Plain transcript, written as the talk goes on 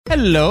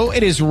Hello,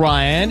 it is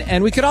Ryan,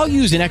 and we could all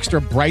use an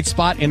extra bright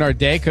spot in our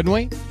day, couldn't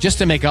we? Just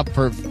to make up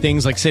for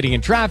things like sitting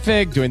in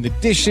traffic, doing the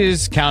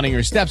dishes, counting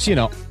your steps,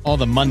 all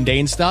the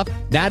mundane stuff.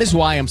 That is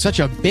why I'm such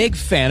a big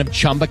fan of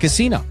Chumba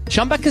Casino.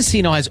 Chumba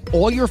Casino has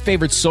all your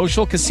favorite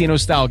social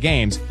casino-style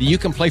games that you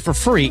can play for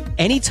free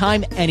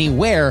anytime,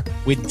 anywhere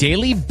with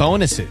daily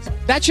bonuses.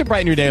 That should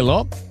brighten your day a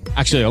little.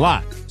 Actually, a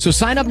lot. So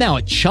sign up now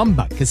at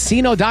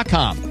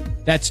ChumbaCasino.com.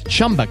 That's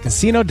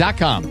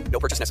ChumbaCasino.com. No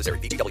purchase necessary.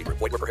 VGW Group.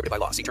 Void where prohibited by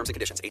law. See terms and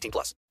conditions.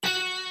 18+.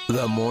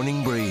 The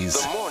Morning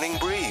Breeze. The Morning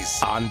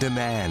Breeze. On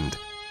demand.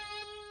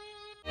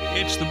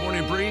 It's the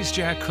Morning Breeze.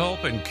 Jack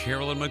Culp and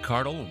Carolyn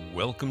McCardle.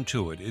 Welcome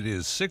to it. It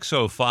is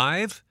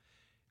 6:05,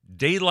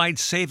 daylight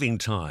saving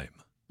time.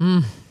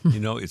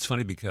 It's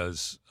funny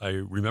because I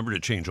remember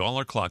to change all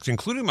our clocks,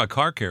 including my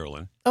car,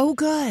 Carolyn. Oh,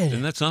 good.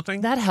 Isn't that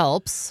something? That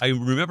helps. I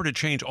remember to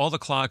change all the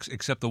clocks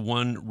except the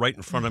one right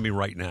in front of me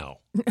right now.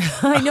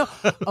 I know.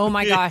 Oh,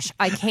 my gosh.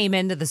 I came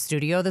into the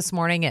studio this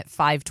morning at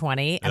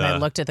 5:20, and I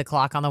looked at the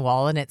clock on the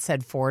wall, and it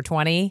said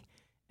 4:20,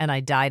 and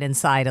I died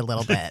inside a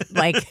little bit.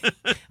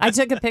 I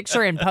took a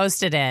picture and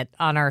posted it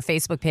on our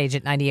Facebook page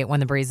at 98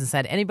 The Breeze and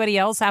said, anybody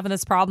else having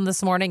this problem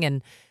this morning?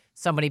 And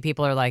so many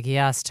people are like,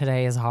 yes,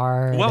 today is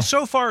hard. Well,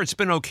 so far it's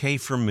been okay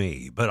for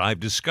me, but I've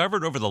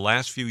discovered over the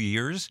last few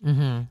years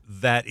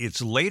that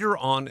it's later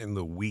on in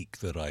the week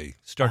that I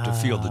start to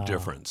feel the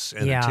difference,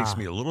 and it takes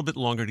me a little bit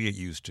longer to get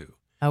used to.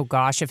 Oh,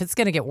 gosh. If it's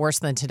going to get worse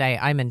than today,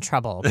 I'm in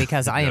trouble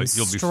because I am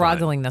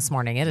struggling this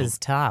morning. It is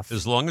tough.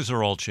 As long as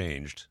they're all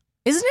changed.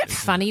 Isn't it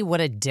funny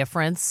what a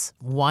difference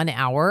 1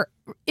 hour?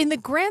 In the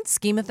grand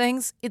scheme of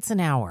things, it's an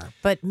hour.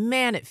 But,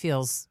 man, it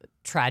feels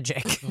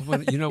tragic.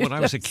 When I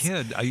was a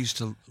kid, I used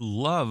to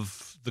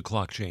love the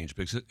clock change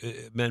because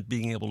it meant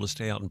being able to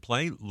stay out and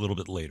play a little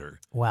bit later.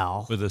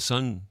 Well, with the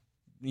sun,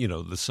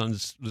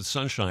 the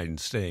sunshine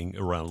staying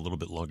around a little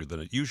bit longer than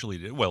it usually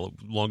did. Well,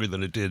 longer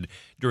than it did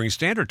during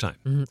standard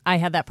time. I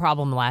had that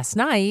problem last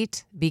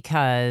night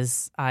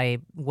because I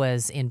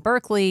was in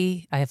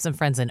Berkeley. I have some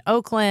friends in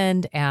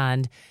Oakland,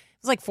 and it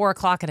was like 4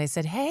 o'clock, and I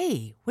said,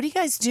 hey, what are you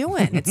guys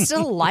doing? It's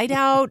still light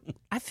out.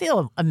 I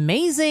feel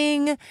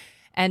amazing.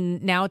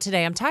 And now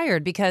today I'm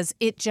tired because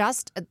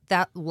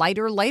that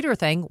lighter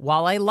thing,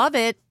 while I love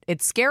it,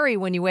 it's scary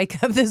when you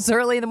wake up this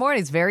early in the morning.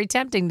 It's very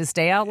tempting to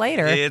stay out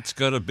later. It's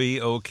going to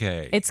be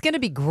okay. It's going to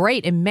be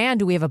great. And man,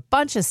 do we have a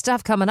bunch of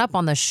stuff coming up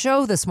on the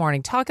show this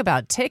morning. Talk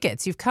about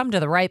tickets. You've come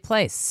to the right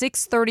place.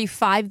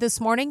 6:35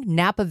 this morning,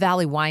 Napa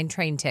Valley Wine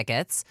Train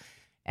tickets.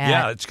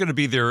 It's going to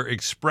be their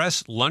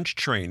express lunch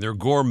train, their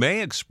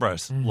gourmet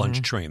express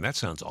lunch train. That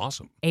sounds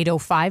awesome.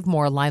 8:05,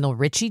 more Lionel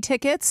Richie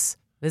tickets.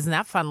 Isn't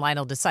that fun?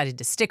 Lionel decided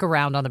to stick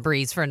around on the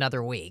Breeze for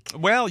another week.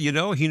 Well, he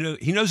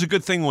knows a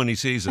good thing when he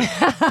sees it.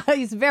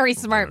 He's a very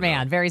smart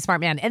man, very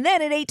smart man. And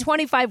then at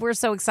 8:25, we're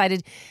so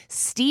excited.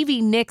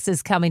 Stevie Nicks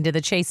is coming to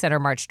the Chase Center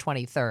March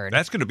 23rd.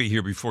 That's going to be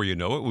here before you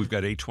know it. We've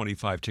got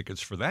 8:25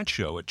 tickets for that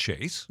show at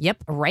Chase.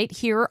 Yep, right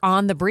here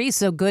on the Breeze.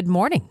 So good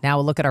morning. Now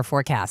we'll look at our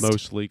forecast.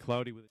 Mostly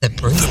cloudy. The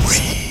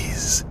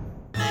Breeze.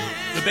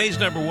 The Bay's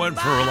 #1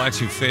 for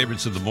relaxing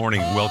favorites of the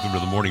morning. Welcome to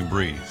the Morning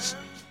Breeze.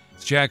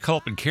 It's Jack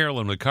Culp and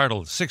Carolyn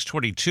McCardle,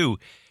 6:22.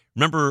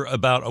 Remember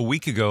about a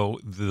week ago,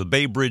 the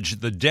Bay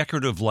Bridge, the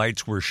decorative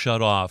lights were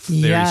shut off.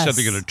 Yes. They said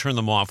they're going to turn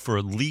them off for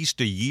at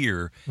least a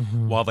year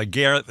while they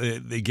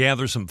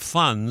gather some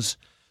funds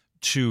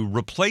to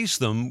replace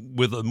them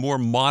with a more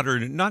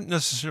modern, not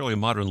necessarily a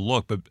modern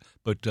look, but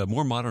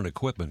more modern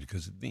equipment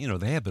because, they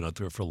have been out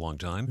there for a long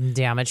time.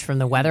 Damage from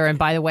the weather. And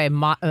by the way,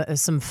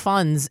 some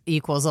funds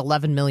equals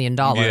 $11 million.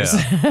 Yeah.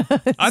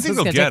 I think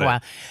they'll get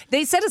it.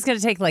 They said it's going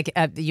to take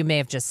you may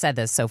have just said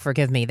this, so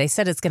forgive me. They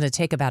said it's going to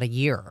take about a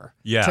year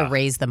to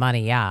raise the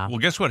money. Yeah. Well,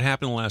 guess what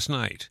happened last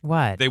night?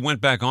 What? They went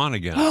back on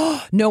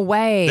again. No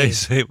way. They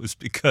say it was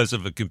because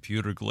of a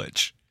computer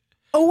glitch.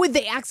 Oh,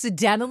 they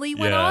accidentally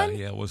went on?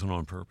 Yeah, it wasn't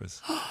on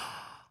purpose.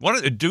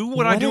 Do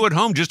what I do at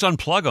home, just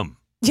unplug them.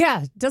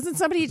 Yeah, doesn't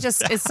somebody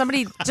just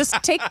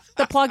take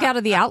the plug out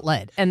of the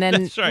outlet and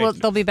then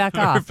they'll be back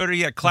off. Or better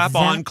yet, clap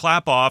on,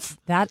 clap off.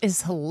 That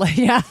is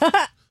hilarious.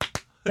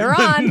 They're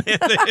on.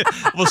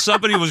 Well,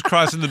 somebody was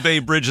crossing the Bay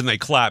Bridge and they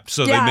clapped,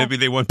 so maybe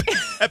they went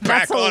back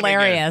That's on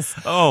hilarious.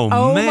 Again. Oh, man.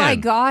 Oh, my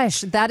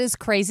gosh. That is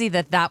crazy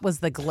that was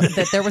that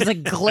there was a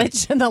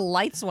glitch and the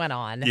lights went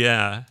on.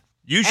 Yeah.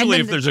 Usually,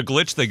 if there's a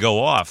glitch, they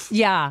go off.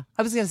 Yeah.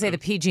 I was going to say the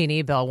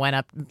PG&E bill went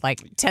up like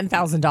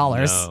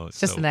 $10,000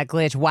 just in that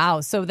glitch. Wow.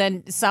 So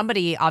then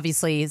somebody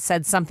obviously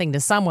said something to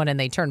someone and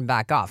they turned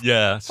back off.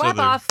 Yeah. Clap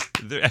off.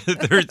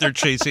 They're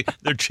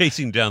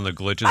chasing down the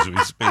glitch as we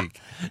speak.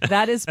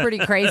 That is pretty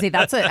crazy.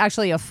 That's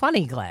actually a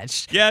funny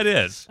glitch. Yeah, it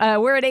is.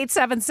 We're at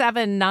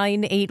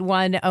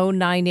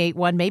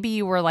 877-981-0981. Maybe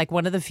you were like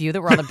one of the few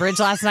that were on the bridge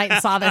last night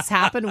and saw this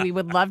happen. We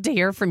would love to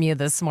hear from you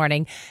this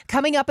morning.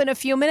 Coming up in a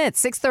few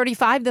minutes,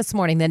 6:35 this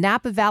morning, the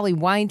Napa Valley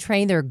Wine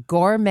Train, their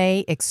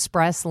gourmet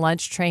express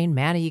lunch train.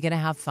 Man, are you going to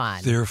have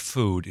fun? Their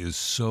food is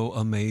so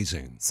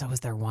amazing. So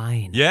is their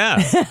wine.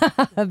 Yeah.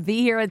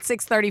 Be here at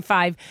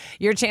 6:35.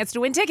 Your chance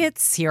to win tickets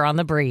here on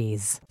The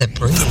Breeze. The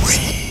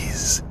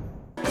Breeze.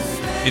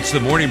 It's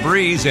the Morning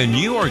Breeze, and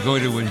you are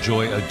going to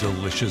enjoy a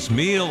delicious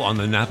meal on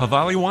the Napa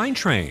Valley Wine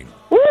Train.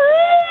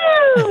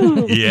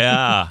 Woo!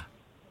 Yeah.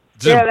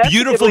 It's Yeah, a that's a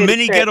beautiful good way to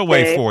mini start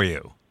getaway today. for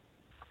you.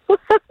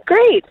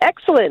 Great.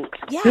 Excellent.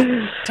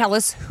 Yeah. Tell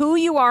us who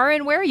you are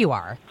and where you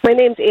are. My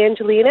name's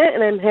Angelina,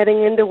 and I'm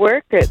heading into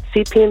work at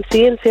CPNC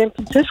in San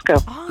Francisco.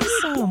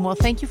 Awesome. Well,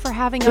 thank you for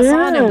having us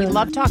on, and we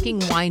love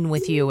talking wine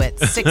with you at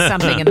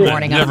 6-something in the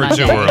morning on a Never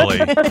too Monday.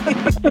 early.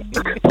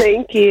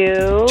 Thank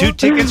you. 2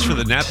 tickets for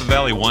the Napa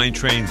Valley Wine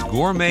Train's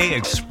Gourmet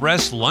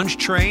Express Lunch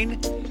Train.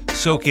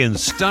 Soak in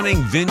stunning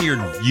vineyard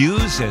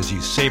views as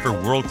you savor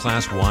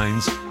world-class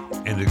wines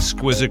and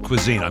exquisite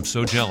cuisine. I'm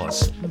so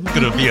jealous. It's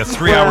going to be a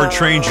 3-hour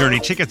train journey.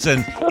 Tickets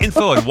and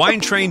info at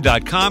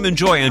winetrain.com.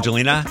 Enjoy,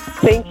 Angelina.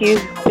 Thank you.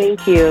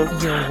 Thank you.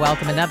 You're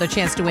welcome. Another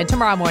chance to win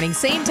tomorrow morning,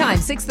 same time,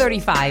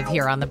 6:35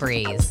 here on The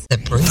Breeze. The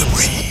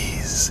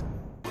Breeze.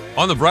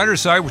 On the brighter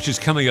side, which is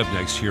coming up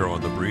next here on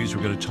The Breeze,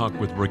 we're going to talk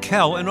with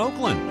Raquel in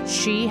Oakland.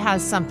 She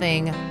has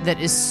something that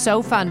is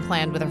so fun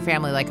planned with her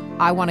family. Like,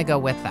 I want to go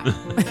with them.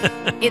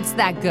 It's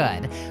that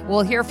good.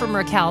 We'll hear from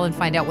Raquel and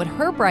find out what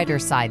her brighter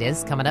side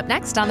is coming up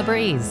next on The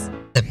Breeze.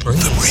 The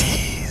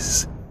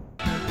Breeze.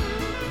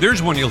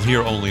 There's one you'll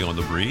hear only on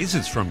The Breeze.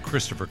 It's from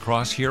Christopher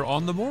Cross here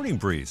on The Morning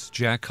Breeze.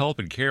 Jack Culp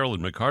and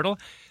Carolyn McCardle.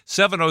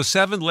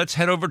 7:07, let's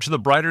head over to the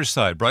brighter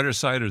side. Brighter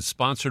side is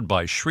sponsored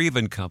by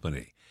Shreve &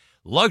 Company.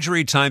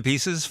 Luxury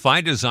timepieces,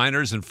 fine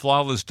designers, and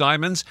flawless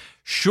diamonds.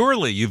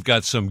 Surely you've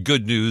got some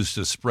good news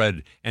to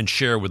spread and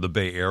share with the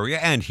Bay Area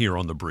and here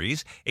on The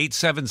Breeze.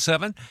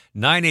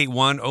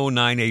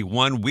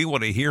 877-981-0981. We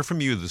want to hear from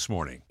you this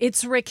morning.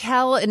 It's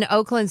Raquel in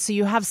Oakland, so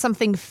you have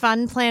something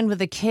fun planned with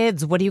the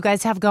kids. What do you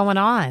guys have going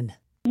on?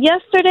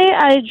 Yesterday,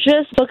 I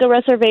just booked a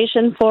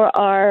reservation for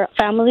our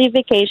family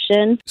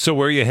vacation. So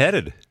where are you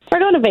headed? We're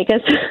going to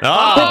Vegas. Oh,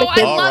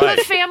 I love a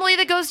family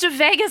that goes to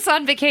Vegas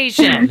on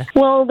vacation.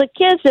 Well, the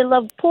kids, they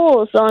love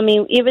pools. So, I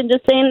mean, even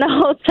just staying in the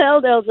hotel,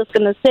 they're just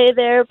going to stay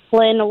there,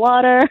 play in the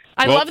water.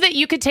 I love that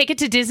you could take it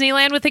to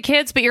Disneyland with the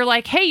kids, but you're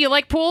like, hey, you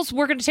like pools?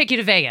 We're going to take you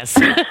to Vegas.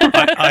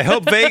 I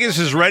hope Vegas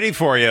is ready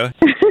for you.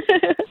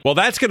 Well,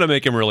 that's going to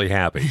make him really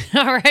happy.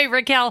 All right,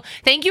 Raquel,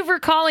 thank you for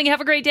calling. Have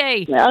a great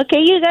day.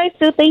 Okay, you guys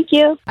too. Thank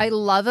you. I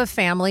love a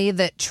family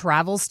that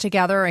travels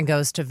together and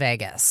goes to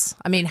Vegas.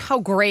 I mean, how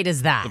great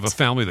is that? Of a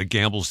family that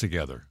gambles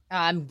together.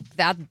 I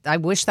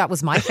wish that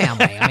was my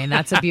family. I mean,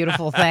 that's a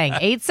beautiful thing.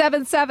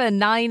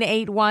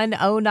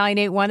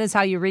 877-981-0981 is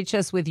how you reach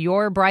us with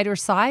your brighter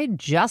side.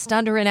 Just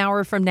under an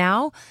hour from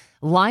now,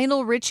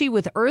 Lionel Richie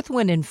with Earth,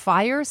 Wind, and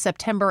Fire,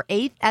 September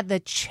 8th at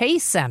the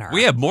Chase Center.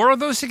 We have more of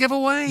those to give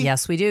away?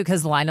 Yes, we do,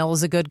 because Lionel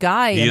is a good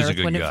guy. He and is a Earth,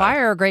 good Wind, guy. and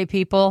Fire are great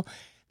people.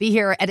 Be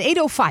here at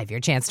 8:05,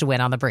 your chance to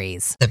win on The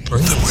Breeze. The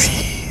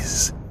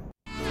Breeze.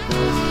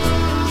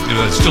 You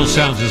know, it still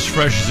sounds as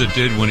fresh as it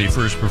did when he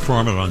first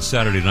performed it on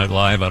Saturday Night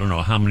Live. I don't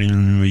know how many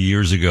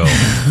years ago.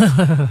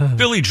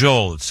 Billy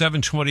Joel at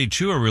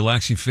 7:22, a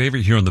relaxing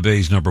favorite here on the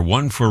Bay's number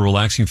 1 for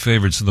relaxing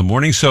favorites of the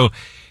morning. So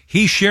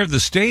he shared the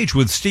stage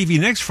with Stevie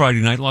Nicks Friday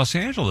night in Los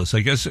Angeles.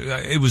 I guess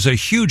it was a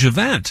huge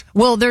event.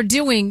 Well, they're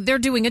doing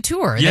a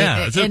tour.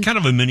 Yeah, it's and kind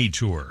of a mini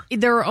tour.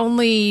 there are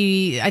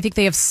only, I think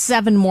they have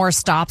 7 more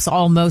stops,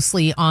 all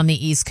mostly on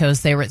the East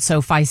Coast. They were at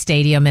SoFi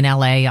Stadium in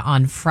LA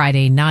on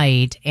Friday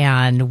night.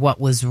 And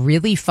what was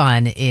really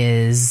fun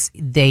is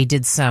they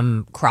did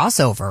some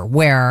crossover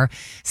where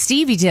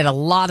Stevie did a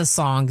lot of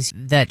songs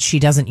that she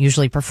doesn't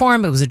usually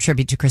perform. It was a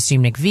tribute to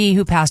Christine McVie,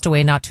 who passed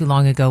away not too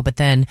long ago. But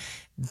then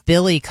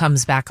Billy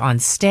comes back on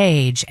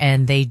stage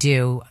and they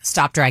do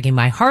Stop Dragging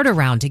My Heart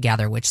Around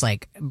together, which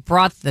like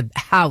brought the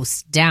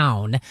house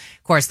down.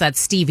 Of course, that's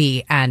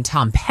Stevie and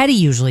Tom Petty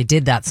usually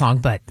did that song,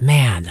 but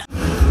man.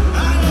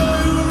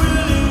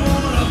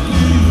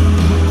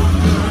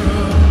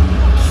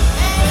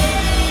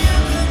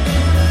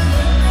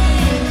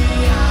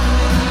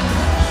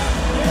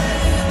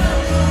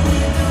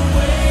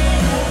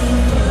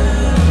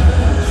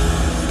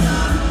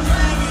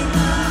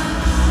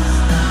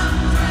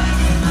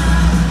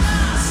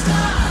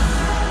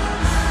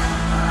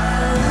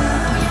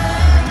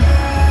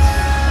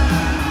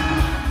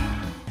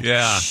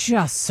 Yeah.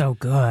 Just so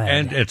good.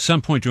 And at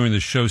some point during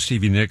the show,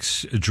 Stevie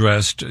Nicks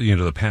addressed,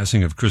 the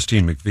passing of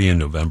Christine McVie in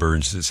November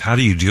and says, how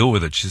do you deal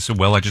with it? She said,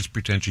 well, I just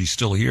pretend she's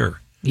still here.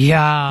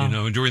 yeah.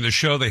 And during the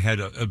show, they had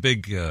a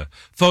big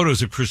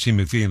photos of Christine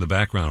McVie in the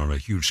background on a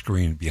huge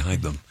screen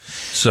behind them.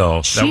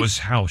 So that was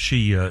how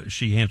she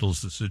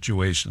handles the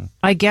situation.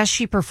 I guess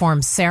she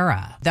performed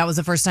Sarah. That was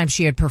the first time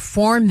she had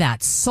performed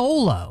that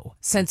solo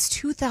since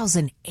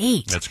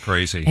 2008. That's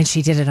crazy. And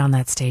she did it on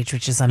that stage,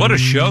 which is amazing. What a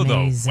show,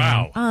 though.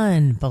 Wow.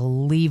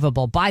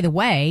 Unbelievable. By the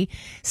way,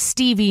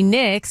 Stevie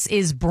Nicks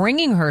is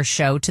bringing her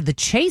show to the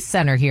Chase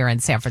Center here in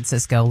San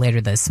Francisco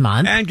later this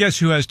month. And guess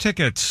who has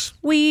tickets?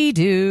 We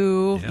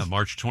do. Yeah,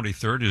 March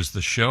 23rd is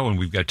the show, and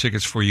we've got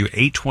tickets for you,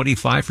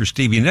 $825 for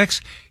Stevie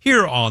Nicks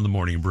here on The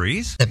Morning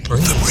Breeze. The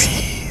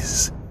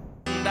Breeze.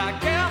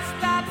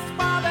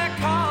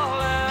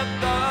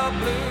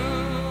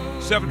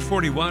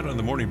 741 on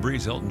The Morning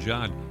Breeze, Elton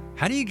John.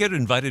 How do you get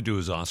invited to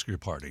his Oscar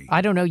party?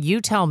 I don't know. You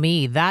tell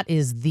me. That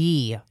is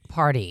the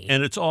party.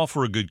 And it's all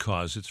for a good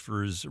cause. It's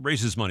for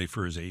raises money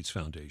for his AIDS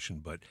Foundation.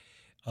 But,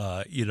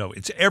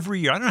 it's every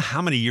year. I don't know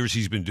how many years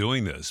he's been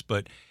doing this,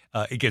 but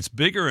it gets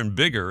bigger and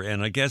bigger.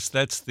 And I guess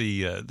that's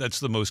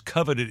the most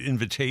coveted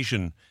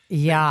invitation.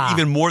 Yeah.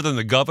 Even more than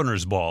the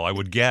governor's ball, I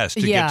would guess,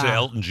 to get to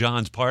Elton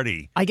John's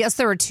party. I guess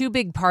there are two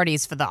big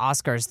parties for the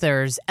Oscars.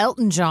 There's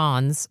Elton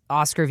John's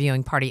Oscar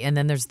viewing party, and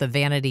then there's the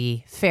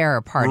Vanity Fair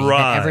party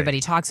that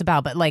everybody talks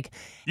about. But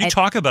you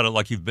talk about it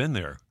like you've been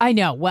there. I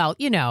know. Well,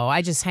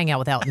 I just hang out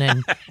with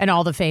Elton and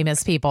all the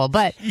famous people.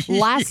 But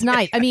last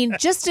night,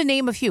 just to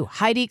name a few,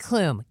 Heidi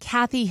Klum,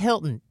 Kathy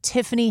Hilton,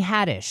 Tiffany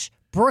Haddish,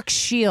 Brooke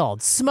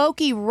Shields,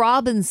 Smokey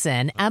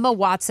Robinson, Emma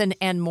Watson,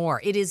 and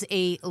more. It is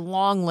a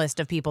long list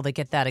of people that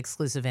get that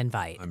exclusive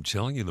invite. I'm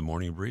telling you, the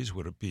Morning Breeze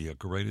would be a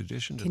great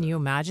addition to Can you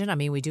imagine?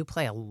 We do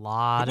play a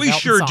lot of We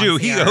Elton sure songs do.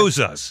 here. He owes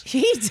us.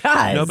 He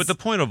does. No, but the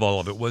point of all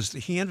of it was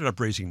he ended up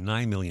raising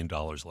 $9 million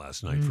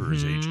last night for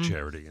his AIDS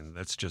charity, and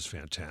that's just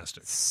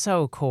fantastic.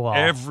 So cool.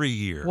 Every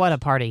year. What a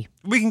party.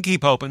 We can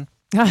keep hoping.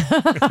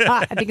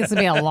 I think it's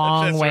going to be a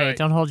long wait. Right.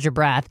 Don't hold your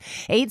breath.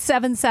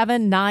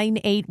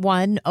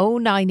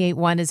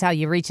 877-981-0981 is how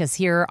you reach us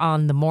here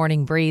on The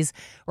Morning Breeze.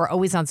 We're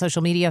always on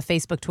social media,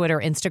 Facebook, Twitter,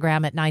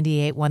 Instagram at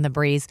 98.1 The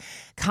Breeze.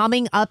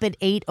 Coming up at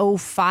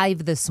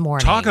 8:05 this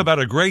morning. Talk about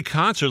a great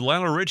concert,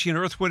 Lionel Richie and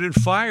Earth, Wind &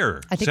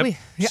 Fire. I think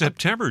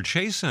September,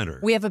 Chase Center.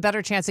 We have a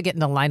better chance of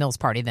getting to Lionel's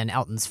party than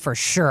Elton's for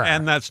sure.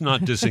 And that's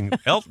not dissing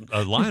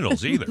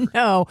Lionel's either.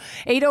 No.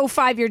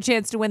 8:05, your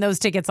chance to win those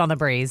tickets on The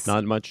Breeze.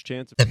 Not much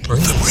chance.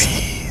 The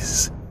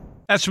Breeze.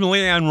 That's from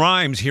Leanne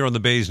Rhymes here on the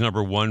Bay's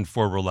 #1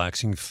 for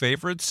relaxing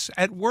favorites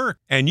at work.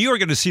 And you are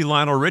going to see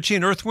Lionel Richie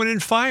and Earth,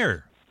 Wind &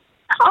 Fire.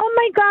 Oh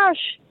my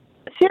gosh.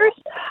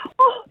 Seriously?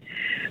 Oh,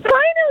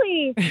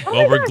 finally. Oh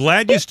Well, my we're gosh,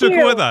 glad you thank stuck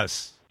with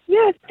us.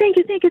 Yes, thank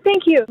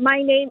you.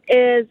 My name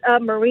is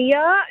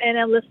Maria, and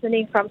I'm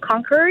listening from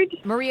Concord.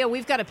 Maria,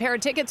 we've got a pair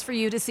of tickets for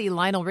you to see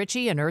Lionel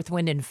Richie and Earth,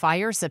 Wind &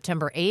 Fire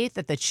September 8th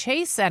at the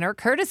Chase Center,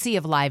 courtesy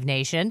of Live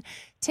Nation.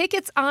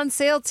 Tickets on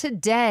sale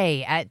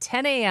today at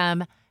 10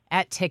 a.m.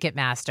 at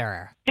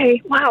Ticketmaster.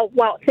 Hey, wow.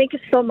 Thank you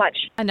so much.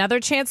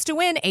 Another chance to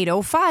win,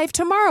 8:05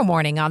 tomorrow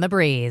morning on The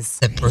Breeze.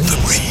 The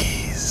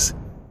Breeze.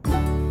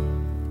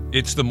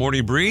 It's the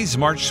Morning Breeze.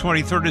 March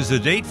 23rd is the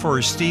date for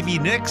Stevie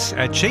Nicks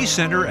at Chase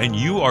Center, and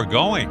you are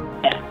going.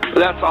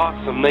 That's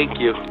awesome. Thank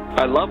you.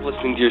 I love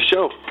listening to your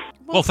show.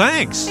 Well,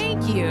 thanks.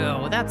 Thank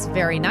you. That's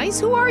very nice.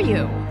 Who are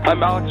you?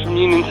 I'm Alex from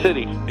Union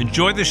City.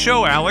 Enjoy the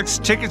show, Alex.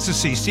 Tickets to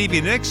see Stevie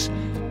Nicks,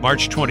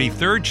 March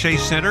 23rd,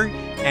 Chase Center,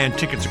 and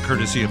tickets are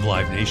courtesy of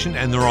Live Nation,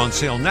 and they're on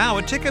sale now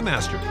at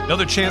Ticketmaster.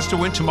 Another chance to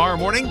win tomorrow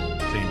morning,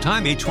 same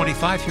time,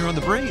 8:25 here on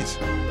The Breeze.